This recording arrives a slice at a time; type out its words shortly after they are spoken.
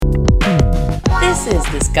This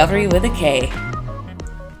is Discovery with a K.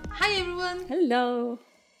 Hi everyone! Hello.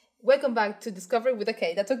 Welcome back to Discovery with a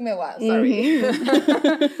K. That took me a while, sorry.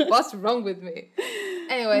 What's wrong with me?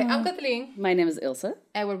 Anyway, I'm Kathleen. My name is Ilse.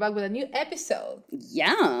 And we're back with a new episode.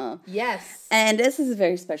 Yeah. Yes. And this is a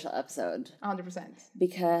very special episode 100%.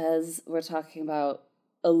 because we're talking about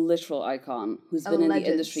a literal icon who's been in the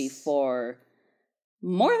industry for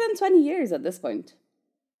more than 20 years at this point.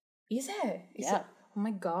 Is it? Yeah. Oh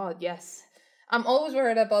my god, yes. I'm always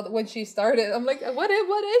worried about when she started. I'm like, what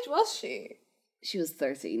age was she? She was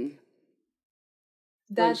 13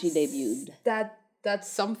 when she debuted. That's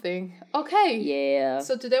something. Okay. Yeah.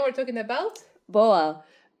 So today we're talking about Boa.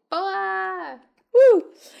 Boa. Woo!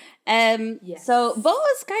 Yes. So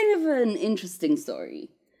Boa's kind of an interesting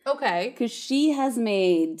story. Okay. Because she has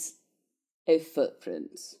made a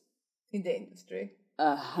footprint. In the industry.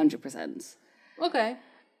 100%. Okay.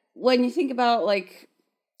 When you think about, like,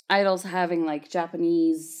 idols having, like,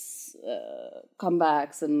 Japanese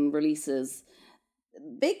comebacks and releases, a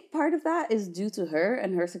big part of that is due to her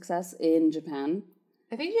and her success in Japan.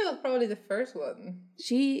 I think she was probably the first one.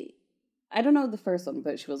 I don't know the first one,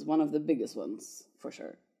 but she was one of the biggest ones, for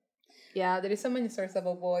sure. Yeah, there is so many stories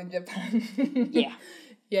about Boa in Japan. Yeah.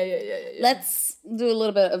 Yeah. Let's do a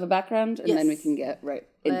little bit of a background, and then we can get right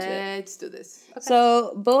into it. Let's do this. Okay.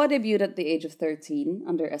 So, Boa debuted at the age of 13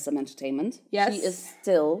 under SM Entertainment. Yes. She is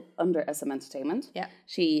still under SM Entertainment. Yeah.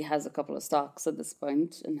 She has a couple of stocks at this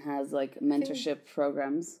point and has, like, mentorship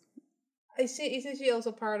programs. I see. Isn't she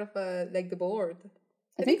also part of like the board?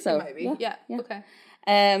 I think so. She might be. Yeah.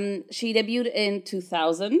 Okay. She debuted in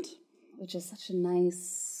 2000, which is such a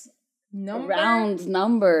nice Number? round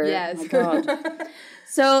number. Yes. Oh my God.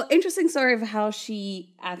 So, interesting story of how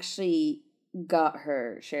she actually got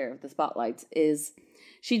her share of the spotlight is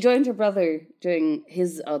she joined her brother during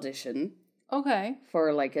his audition Okay.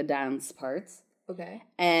 for, like, a dance part. Okay.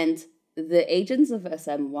 And the agents of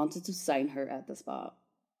SM wanted to sign her at the spot.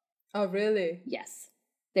 Oh, really? Yes.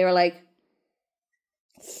 They were like,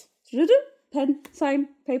 pen, sign,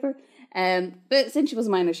 paper. But since she was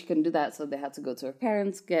a minor, she couldn't do that, so they had to go to her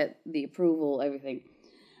parents, get the approval, everything.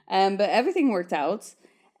 But everything worked out.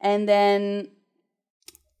 And then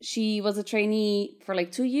she was a trainee for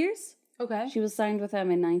like 2 years. Okay. She was signed with them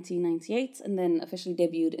in 1998 and then officially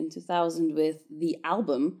debuted in 2000 with the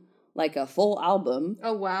album, like a full album.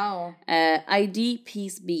 Oh, wow. ID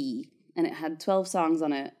Peace B. And it had 12 songs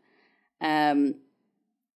on it,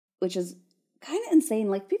 which is kind of insane.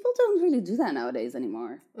 Like, people don't really do that nowadays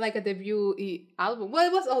anymore. Like a debut album. Well,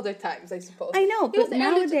 it was other times, I suppose. I know, but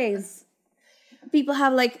nowadays, people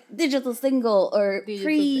have, like, digital single or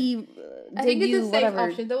pre-debut, I think it's the same whatever.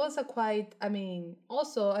 option. There was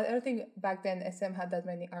also, I don't think back then SM had that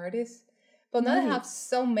many artists. But now they have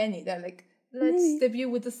so many. They're like, let's debut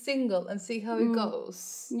with a single and see how it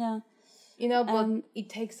goes. Yeah. You know, but it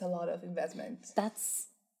takes a lot of investment.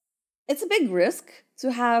 It's a big risk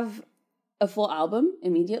to have a full album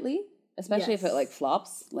immediately, especially if it, like,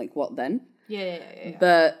 flops. Like, what then? Yeah.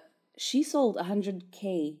 But she sold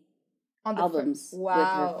 100K On the albums with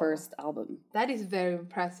her first album. That is very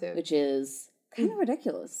impressive. Which is kind of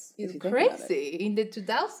ridiculous. It's crazy in the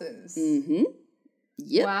 2000s. Mm-hmm.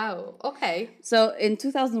 Yep. Wow. Okay. So in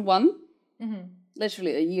 2001,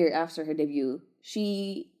 literally a year after her debut,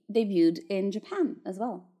 she debuted in Japan as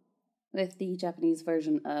well with the Japanese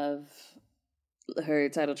version of her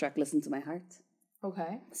title track, Listen to My Heart.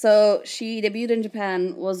 Okay. So she debuted in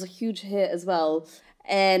Japan, was a huge hit as well.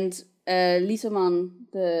 And Lee So-man,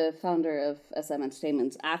 the founder of SM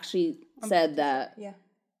Entertainment, actually said that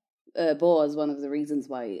Boa is one of the reasons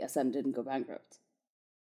why SM didn't go bankrupt.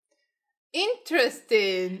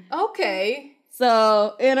 Interesting. Okay.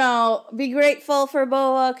 So, be grateful for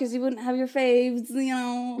Boa because you wouldn't have your faves,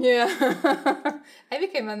 Yeah. I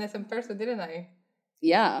became an SM person, didn't I?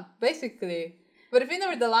 Yeah. Basically. But if you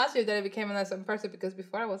know the last year that I became an SM person because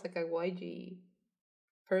before I was like a YG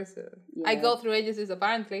person. Yeah. I go through agencies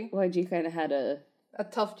apparently. YG kind of had a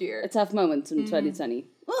tough year. A tough moment in 2020.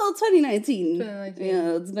 Well, 2019.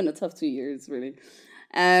 Yeah, it's been a tough 2 years, really.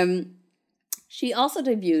 She also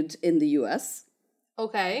debuted in the US.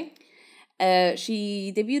 Okay.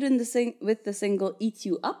 She debuted with the single Eat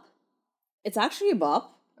You Up. It's actually a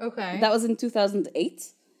bop. Okay. That was in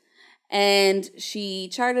 2008. And she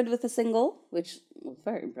charted with the single, which was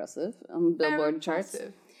very impressive on Billboard charts.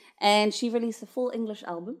 And she released a full English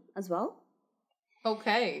album as well.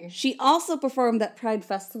 Okay. She also performed at Pride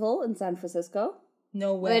Festival in San Francisco.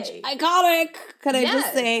 No way. Which, iconic, could I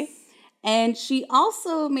just say. And she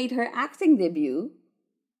also made her acting debut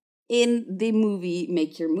in the movie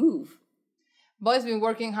Make Your Move. Boy's been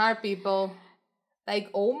working hard, people. Like,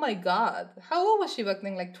 oh my god. How old was she back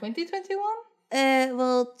then? Like 2021?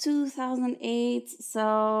 Well, 2008,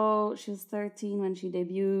 so she was 13 when she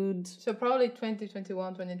debuted. So probably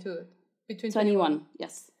 2021, 22. Between 21,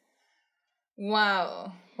 yes.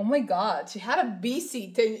 Wow. Oh my god. She had a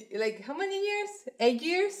busy 10, like how many years? 8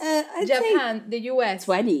 years? I'd Japan, the US.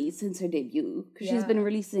 20 since her debut. 'Cause she's been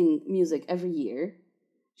releasing music every year.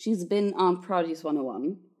 She's been on Produce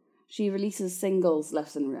 101. She releases singles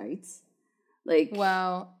left and right. Like,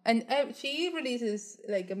 wow. And she releases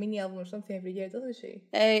like a mini album or something every year, doesn't she?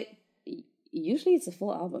 usually it's a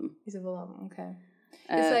full album. It's a full album, okay.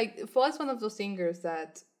 It's like, Fo's one of those singers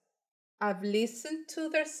that I've listened to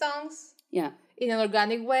their songs in an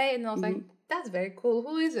organic way, and I was like, that's very cool.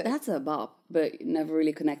 Who is it? That's a bop, but never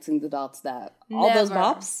really connecting the dots that all those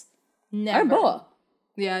bops are Boa.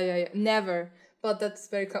 Yeah. Never. But that's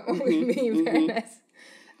very common with me, in fairness.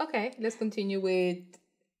 Okay, let's continue with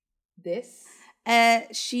this. Okay,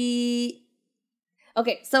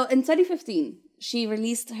 so in 2015, she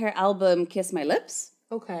released her album Kiss My Lips.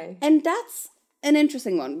 Okay. And that's an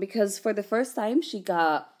interesting one because for the first time, she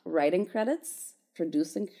got writing credits,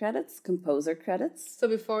 producing credits, composer credits. So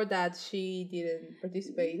before that, she didn't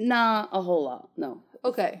participate? Not a whole lot, no.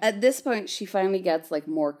 Okay. At this point, she finally gets like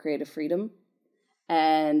more creative freedom.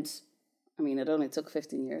 And I mean, it only took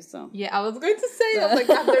 15 years, so. Yeah, I was going to say, I was like,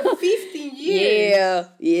 after 15 years.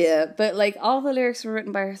 Yeah. But like all the lyrics were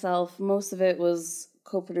written by herself. Most of it was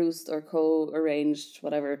co-produced or co-arranged,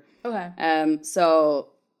 whatever. Okay. So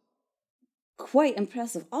quite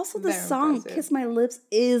impressive. Also, the song Kiss My Lips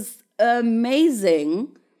is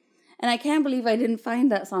amazing. And I can't believe I didn't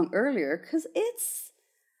find that song earlier because it's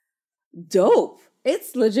dope.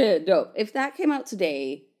 It's legit dope. If that came out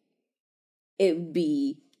today, it would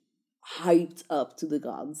be hyped up to the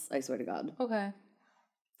gods, I swear to God. Okay.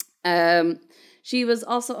 She was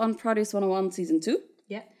also on Produce 101 season 2.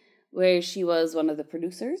 Yeah. Where she was one of the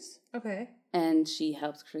producers. Okay. And she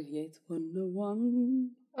helped create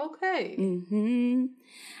 101. Okay. Mm-hmm.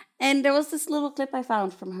 And there was this little clip I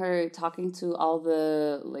found from her talking to all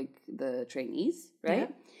the trainees, right?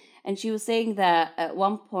 Yeah. And she was saying that at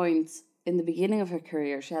one point in the beginning of her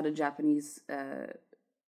career, she had a Japanese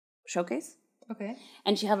showcase. Okay.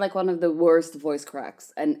 And she had like one of the worst voice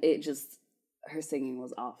cracks, and her singing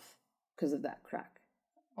was off because of that crack.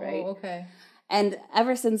 Right? Oh, okay. And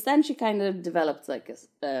ever since then, she kind of developed like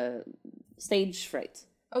a stage fright.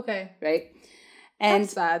 Okay. Right? And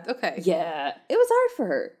that's bad. Okay. Yeah. It was hard for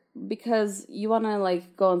her because you want to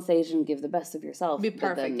like go on stage and give the best of yourself. Be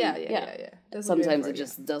perfect. Then, yeah. Sometimes it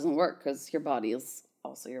just doesn't work because your body is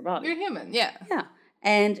also your body. You're human. Yeah. Yeah.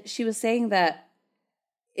 And she was saying that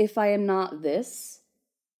if I am not this,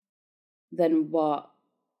 then what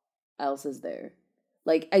else is there?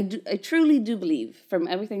 Like, I truly do believe, from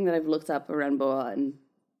everything that I've looked up around Boa and,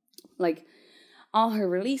 like, all her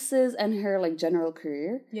releases and her, like, general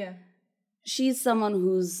career. Yeah. She's someone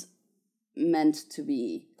who's meant to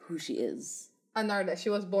be who she is. An artist. She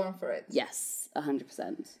was born for it. Yes,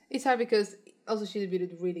 100%. It's hard because also she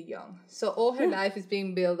debuted really young. So all her life is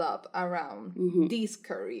being built up around this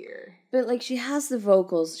career. But like she has the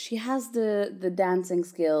vocals, she has the dancing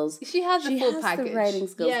skills. She has the full package. The writing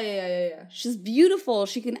skills. Yeah. She's beautiful.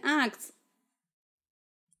 She can act.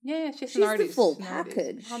 Yeah, she's an artist. The full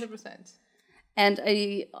package. 100%. And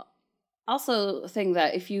I also think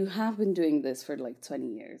that if you have been doing this for like 20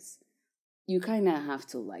 years, you kind of have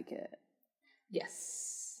to like it. Yes.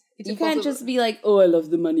 You can't just be like, oh, I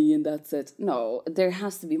love the money and that's it. No, there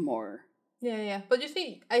has to be more. Yeah. But you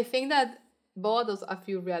see, I think that Boa does a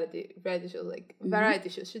few reality shows, like variety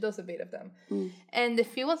shows. She does a bit of them. And the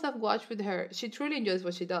few ones I've watched with her, she truly enjoys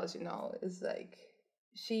what she does, you know. It's like,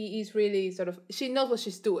 she is really she knows what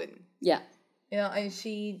she's doing. Yeah. You know, and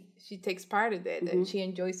she takes part in it and she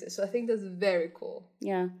enjoys it. So I think that's very cool.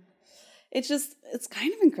 Yeah. It's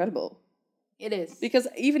kind of incredible. It is. Because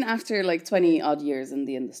even after like 20 odd years in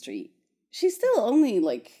the industry, she's still only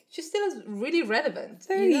like... She still is really relevant.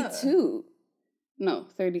 32. You know? No,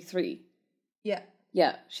 33. Yeah.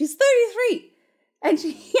 Yeah, she's 33. And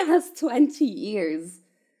she has 20 years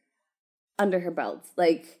under her belt.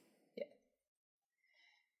 Like...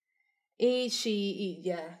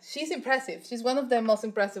 She's impressive. She's one of the most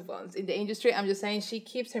impressive ones in the industry. I'm just saying, she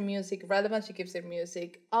keeps her music relevant. She keeps her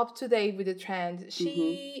music up to date with the trend.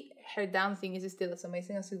 Her dancing is still as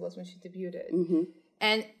amazing as it was when she debuted.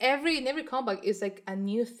 And in every comeback is like a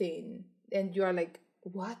new thing, and you are like,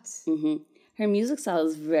 what? Her music style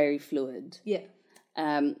is very fluid. Yeah.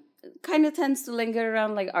 Kind of tends to linger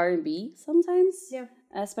around like R&B sometimes. Yeah.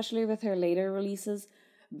 Especially with her later releases,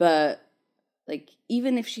 but. Like,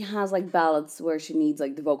 even if she has, like, ballads where she needs,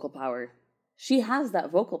 like, the vocal power, she has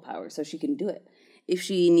that vocal power, so she can do it. If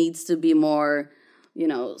she needs to be more,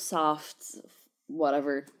 soft,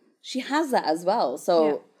 whatever, she has that as well.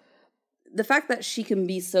 So the fact that she can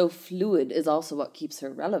be so fluid is also what keeps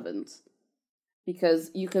her relevant.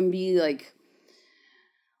 Because you can be like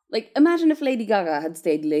imagine if Lady Gaga had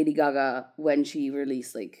stayed Lady Gaga when she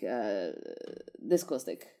released Disco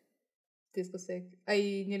Stick. Disco Stick.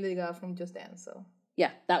 I nearly got from Just Dance, so.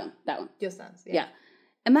 Yeah, that one. Just Dance, yeah.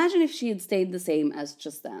 Imagine if she had stayed the same as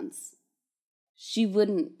Just Dance. She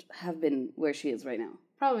wouldn't have been where she is right now.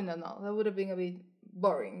 Probably not, no. That would have been a bit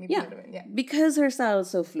boring. Yeah. Because her style is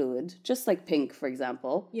so fluid, just like Pink, for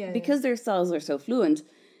example. Because their styles are so fluid,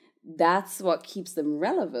 that's what keeps them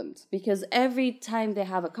relevant. Because every time they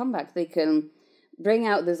have a comeback, they can bring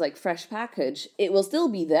out this fresh package. It will still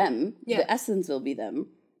be them. The essence will be them.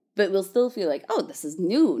 But we'll still feel like, oh, this is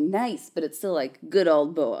new, nice. But it's still good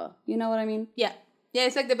old Boa. You know what I mean? Yeah. Yeah,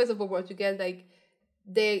 it's the best of both worlds. You get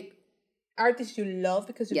the artists you love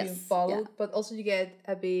because you're being followed. But also you get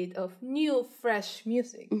a bit of new, fresh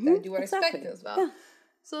music that you were expecting as well. Yeah.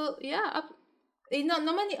 So, not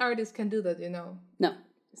many artists can do that, No.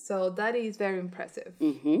 So that is very impressive.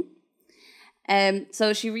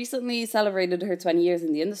 So she recently celebrated her 20 years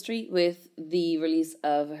in the industry with the release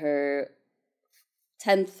of her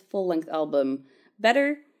 10th full-length album,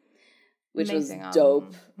 Better, which Amazing was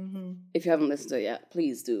dope. If you haven't listened to it yet,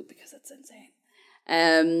 please do, because it's insane.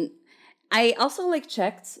 I also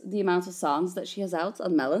checked the amount of songs that she has out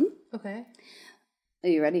on Melon. Okay. Are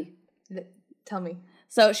you ready? Tell me.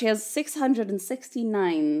 So she has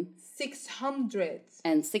 669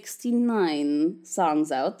 669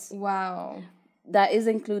 songs out. Wow. That is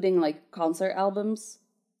including concert albums.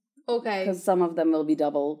 Okay. Because some of them will be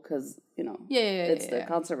double because, it's the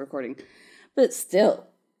concert recording. But still.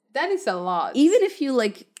 That is a lot. Even if you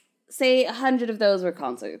say 100 of those were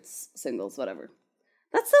concerts, singles, whatever.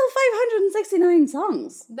 That's still 569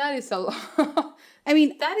 songs. That is a lot. I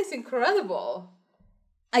mean. That is incredible.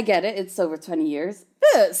 I get it. It's over 20 years.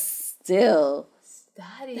 But still.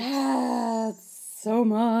 That's so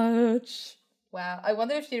much. Wow. I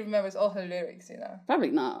wonder if she remembers all her lyrics,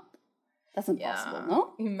 Probably not. That's impossible,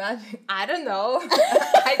 no? Imagine. I don't know.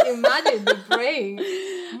 I imagine the brain.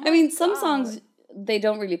 Some songs, they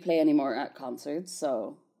don't really play anymore at concerts,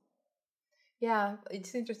 so. Yeah,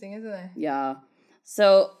 it's interesting, isn't it? Yeah.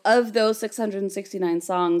 So, of those 669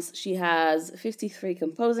 songs, she has 53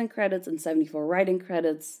 composing credits and 74 writing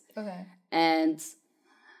credits. Okay. And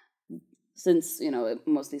since, it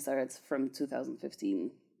mostly starts from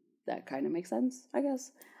 2015, that kind of makes sense, I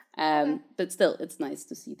guess. But still, it's nice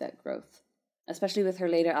to see that growth. Especially with her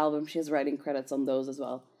later album, she has writing credits on those as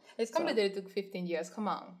well. It's complicated. It took 15 years. Come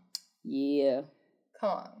on. Yeah. Come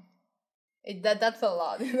on. That's a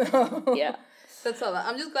lot, Yeah. That's a lot.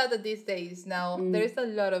 I'm just glad that these days now there's a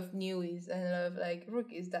lot of newies and a lot of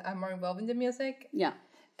rookies that are more involved in the music. Yeah.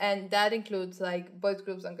 And that includes boys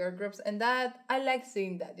groups and girl groups. And that, I like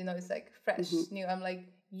seeing that, it's fresh, new. I'm like,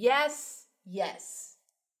 yes.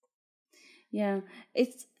 Yeah.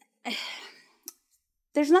 It's...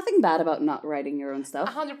 There's nothing bad about not writing your own stuff.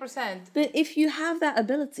 100%. But if you have that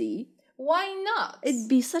ability... Why not? It'd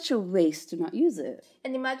be such a waste to not use it.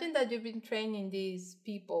 And imagine that you've been training these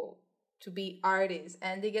people to be artists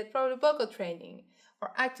and they get probably vocal training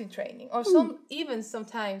or acting training or even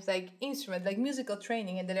sometimes instrument, musical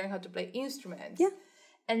training, and they learn how to play instruments. Yeah.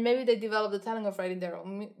 And maybe they develop the talent of writing their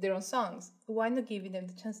own songs. Why not giving them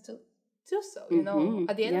the chance to do so?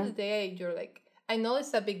 At the end of the day, you're I know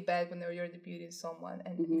it's a big bet whenever you're debuting someone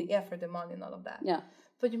and the effort, the money, and all of that. Yeah.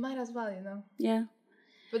 But you might as well, Yeah.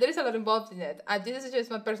 But there is a lot involved in it. This is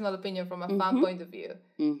just my personal opinion from a fan point of view.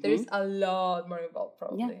 There is a lot more involved,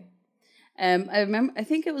 probably. Yeah. I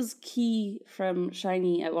think it was Key from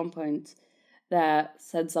SHINee at one point that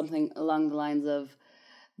said something along the lines of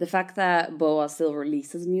the fact that Boa still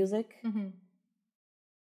releases music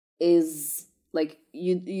is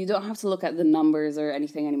you don't have to look at the numbers or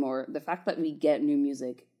anything anymore. The fact that we get new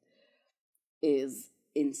music is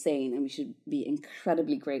insane, and we should be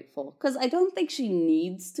incredibly grateful, because I don't think she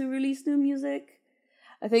needs to release new music.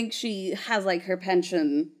 I think she has her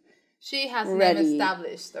pension. She has them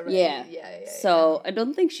established already. Yeah. So I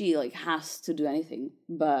don't think she has to do anything,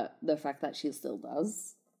 but the fact that she still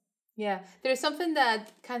does. Yeah, there's something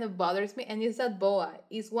that kind of bothers me, and it's that Boa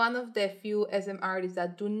is one of the few SM artists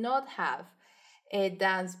that do not have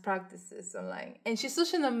dance practices online, and she's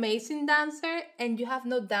such an amazing dancer, and you have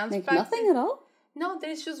no dance practice. Nothing at all. No,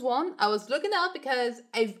 there's just one. I was looking up because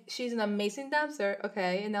she's an amazing dancer,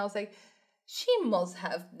 okay? And I was like, she must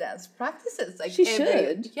have dance practices. She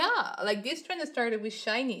should. Yeah, this trend started with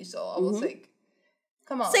SHINee, so I was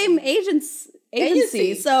Come on. Same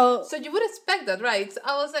agency. So you would expect that, right? So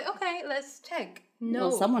I was like, okay, let's check. No.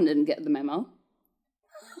 well, someone didn't get the memo.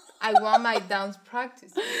 I want my dance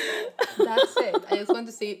practice. That's it. I just want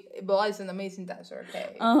to see. Boa is an amazing dancer.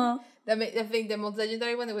 Okay. I think the most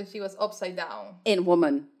legendary one was she was upside down. In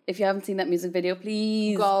Woman. If you haven't seen that music video,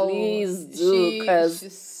 please do, because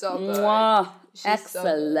she's so good. She's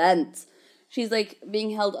excellent. So good. She's like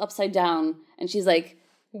being held upside down, and she's like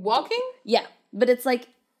walking. Yeah, but it's like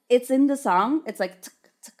it's in the song. It's like tuk,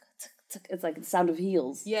 tuk, tuk, tuk. It's like the sound of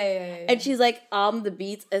heels. Yeah. And she's like on the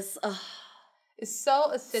beat is. It's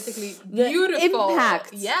so aesthetically beautiful.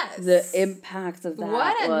 Impact. Yes. The impact of that.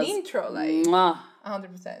 What an was, intro, like.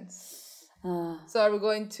 100%. So are we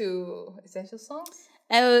going to essential songs?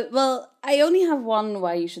 Well, I only have one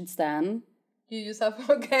Why You Should Stan. You just have,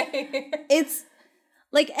 okay. It's,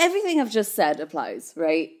 like, everything I've just said applies,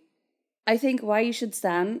 right? I think Why You Should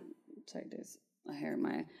Stan, sorry, there's a hair in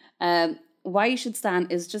my, Why You Should Stan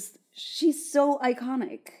is just, she's so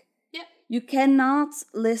iconic. Yeah. You cannot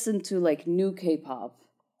listen to, like, new K-pop.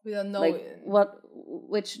 We don't know like, it.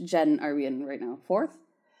 Which gen are we in right now? 4th?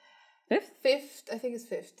 5th? 5th, I think it's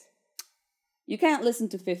 5th. You can't listen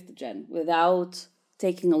to 5th gen without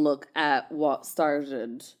taking a look at what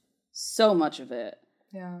started so much of it.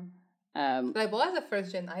 Yeah. Like, Boa is a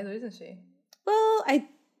first gen idol, isn't she? Well, I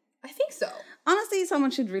think so. Honestly,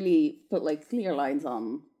 someone should really put like clear lines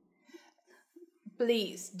on.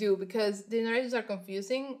 Please do, because the generations are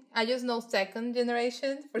confusing. I just know second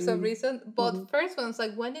generation for some reason, but first one's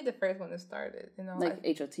like, when did the first one started? You know, like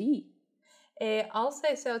HOT. I'll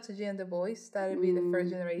say SLTG and The Boys. That would be the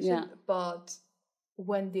first generation, but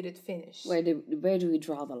when did it finish? Where do we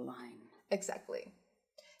draw the line? Exactly.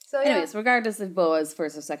 So anyways, regardless if Boa is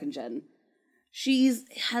first or second gen,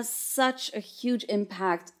 has such a huge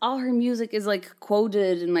impact. All her music is like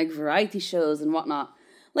quoted in like variety shows and whatnot.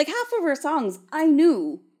 Like half of her songs I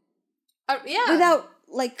knew. Without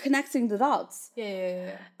like connecting the dots.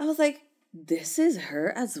 Yeah. I was like, this is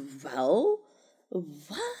her as well?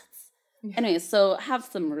 What? Yeah. Anyway, so have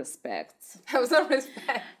some respect. Have some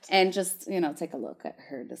respect. And just, take a look at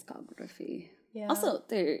her discography. Yeah. Also,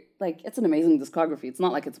 it's an amazing discography. It's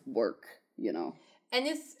not like it's work, And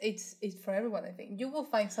it's for everyone, I think. You will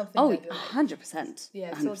find something. Oh, 100%.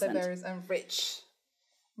 Yeah, 100%. So diverse and rich.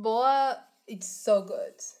 Boa, it's so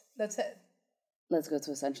good. That's it. Let's go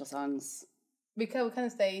to essential songs. Because we kind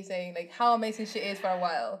of stay saying like how amazing she is for a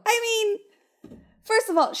while. I mean, first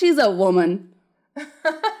of all, she's a woman.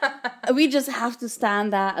 We just have to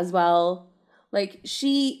stand that as well. Like,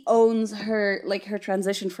 she owns her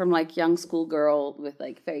transition from like young schoolgirl with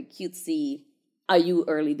like very cutesy IU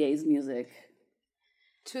early days music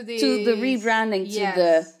to the rebranding to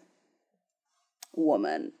the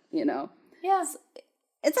woman, Yes.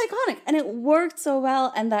 It's iconic, and it worked so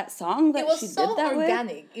well. And that song that she did that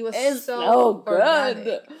organic. with, it was so good.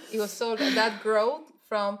 Organic. It was so good. That growth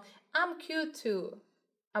from I'm cute too,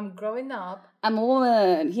 I'm growing up, I'm a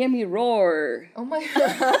woman, hear me roar. Oh my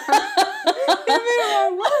god! Hear me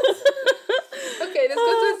roar. What? Okay, let's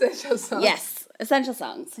go to essential songs. Yes, essential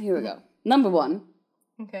songs. Here we go. Number 1.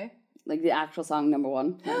 Okay. Like the actual song number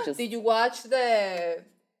 1. Did you watch they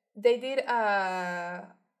did a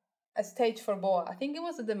stage for Boa. I think it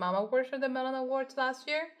was at the Mama Awards or the Melon Awards last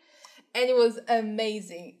year. And it was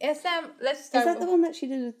amazing. SM, let's start. Is that the one that she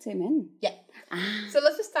did with Taemin? Yeah. So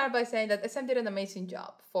let's just start by saying that SM did an amazing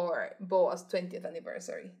job for Boa's 20th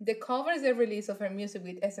anniversary. The covers they released of her music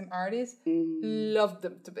with SM artists, loved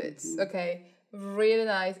them to bits. Okay. Really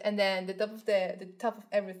nice. And then the top of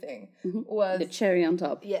everything was the cherry on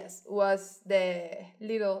top. Yes, was the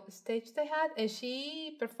little stage they had, and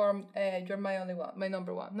she performed "You're My Only One," my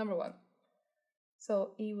number one.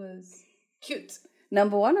 So it was cute.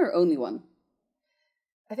 Number 1 or only 1?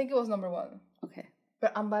 I think it was number 1. Okay.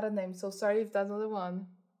 But I'm bad at names, so sorry if that's not the one.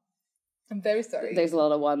 I'm very sorry. There's a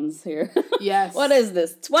lot of ones here. Yes. What is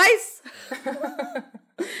this? Twice?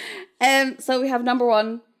 So we have number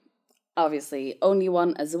 1. Obviously, Only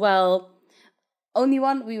One as well. Only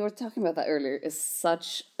One, we were talking about that earlier, is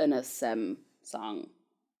such an SM song.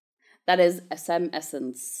 That is SM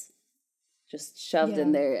essence just shoved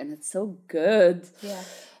in there, and it's so good. Yeah.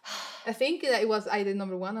 I think that it was either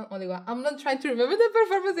number 1 or only 1. I'm not trying to remember the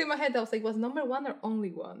performance in my head. I was like, was number 1 or only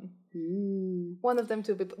 1? One of them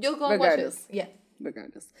two people. You'll go and watch it. Yeah.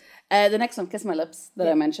 Regardless. The next one, Kiss My Lips, that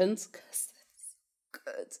I mentioned. Because it's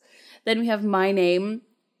good. Then we have My Name.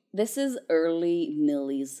 This is early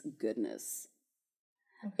Nilly's goodness.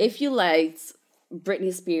 Okay. If you liked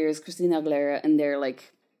Britney Spears, Christina Aguilera, and their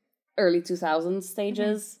like early 2000s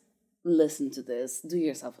stages, listen to this. Do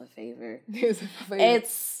yourself a favor. Here's a favorite.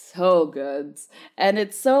 It's so good. And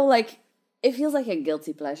it's so like, it feels like a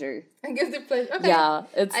guilty pleasure. A guilty pleasure. Okay. Yeah, I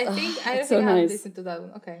don't it's think so I have nice. listened to that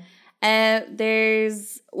one. Okay.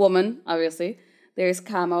 There's Woman, obviously. There's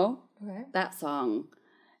Camo. Okay. That song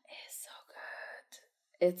is so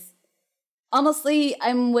good. It's honestly,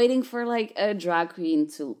 I'm waiting for like a drag queen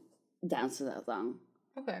to dance to that song.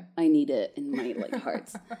 Okay. I need it in my like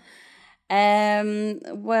heart.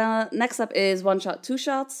 Well, next up is One Shot, Two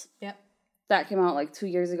Shots. Yep. That came out like 2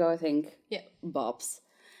 years ago, I think. Yeah. Bops.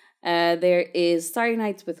 There is Starry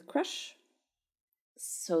Nights with Crush.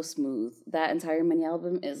 So smooth. That entire mini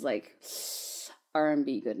album is like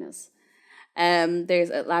R&B goodness.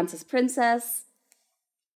 There's Atlantis Princess.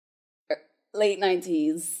 Late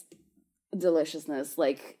 90s deliciousness,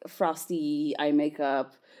 like frosty eye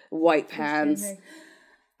makeup, white pants.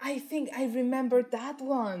 I think I remember that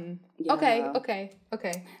one. Yeah. Okay.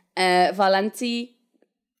 Valenti.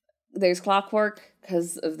 There's Clockwork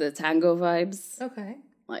because of the tango vibes. Okay.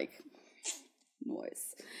 Like,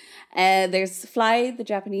 noise. There's Fly, the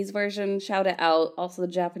Japanese version. Shout it out. Also the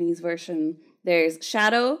Japanese version. There's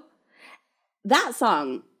Shadow. That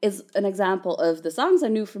song is an example of the songs I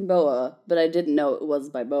knew from Boa, but I didn't know it was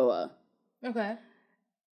by Boa. Okay.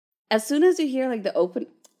 As soon as you hear like the open,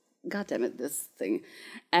 God damn it, this thing.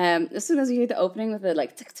 As soon as you hear the opening with the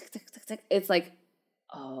like tick tick tick tick tick, it's like,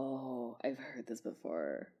 oh, I've heard this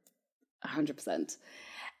before, 100%.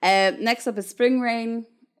 Next up is Spring Rain,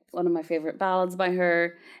 one of my favorite ballads by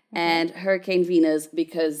her, and Hurricane Venus,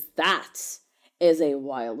 because that is a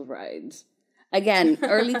wild ride. Again,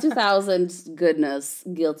 early 2000s goodness,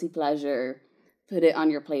 guilty pleasure. Put it on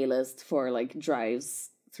your playlist for like drives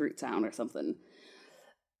through town or something.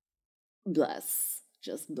 Bless.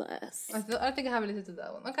 Just bless. I think I haven't listened to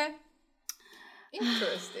that one. Okay.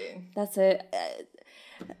 Interesting. That's it.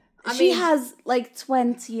 She has like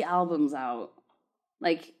 20 albums out.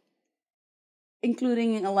 Like,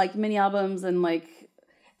 including like mini albums and like,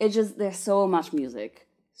 it just, there's so much music.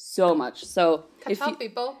 So much. So, Catch up,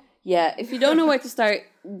 people. Yeah, if you don't know where to start,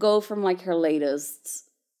 go from like her latest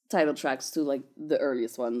title tracks to like the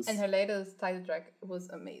earliest ones. And her latest title track was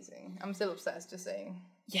amazing. I'm still obsessed, just saying.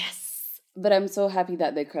 Yes. But I'm so happy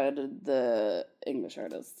that they credited the English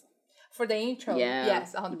artist. For the intro. Yeah.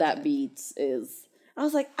 Yes, 100%. That beat is... I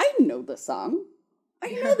was like, I know this song.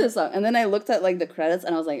 I know this song. And then I looked at like the credits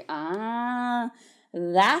and I was like,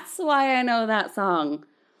 that's why I know that song.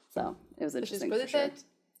 So it was interesting. Which is good.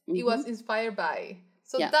 It was inspired by...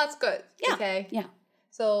 So Yeah. that's good. Yeah. Okay. Yeah.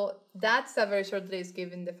 So that's a very short list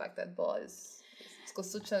given the fact that Boa it's got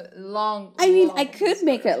such a long. I mean, long I could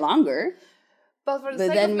make it longer. But for the But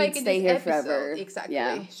sake then of we'd making stay this here episode, forever. exactly,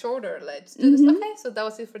 Yeah. shorter, let's do this. Okay, so that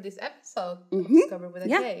was it for this episode of Discover with a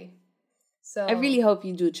Yeah. K. So I really hope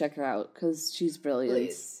you do check her out because she's brilliant.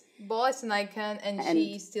 please. Boa is an icon and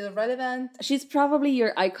she's still relevant. She's probably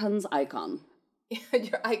your icon's icon.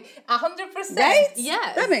 You're like 100%. Right?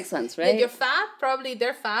 Yes. That makes sense, right? Yeah, your fab, probably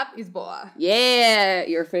their fab is Boa. Yeah,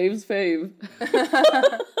 your fave's fave.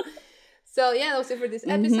 So yeah, that was it for this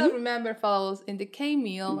episode. Remember, follow us in the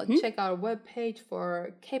K-Meal. Check our webpage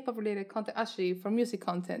for K-pop related content. Actually, for music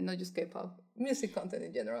content, not just K-pop. Music content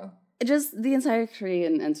in general. Just the entire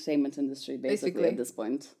Korean entertainment industry, basically, at this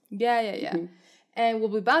point. Yeah. And we'll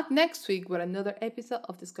be back next week with another episode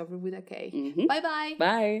of Discovery with a K. Bye-bye.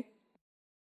 Bye.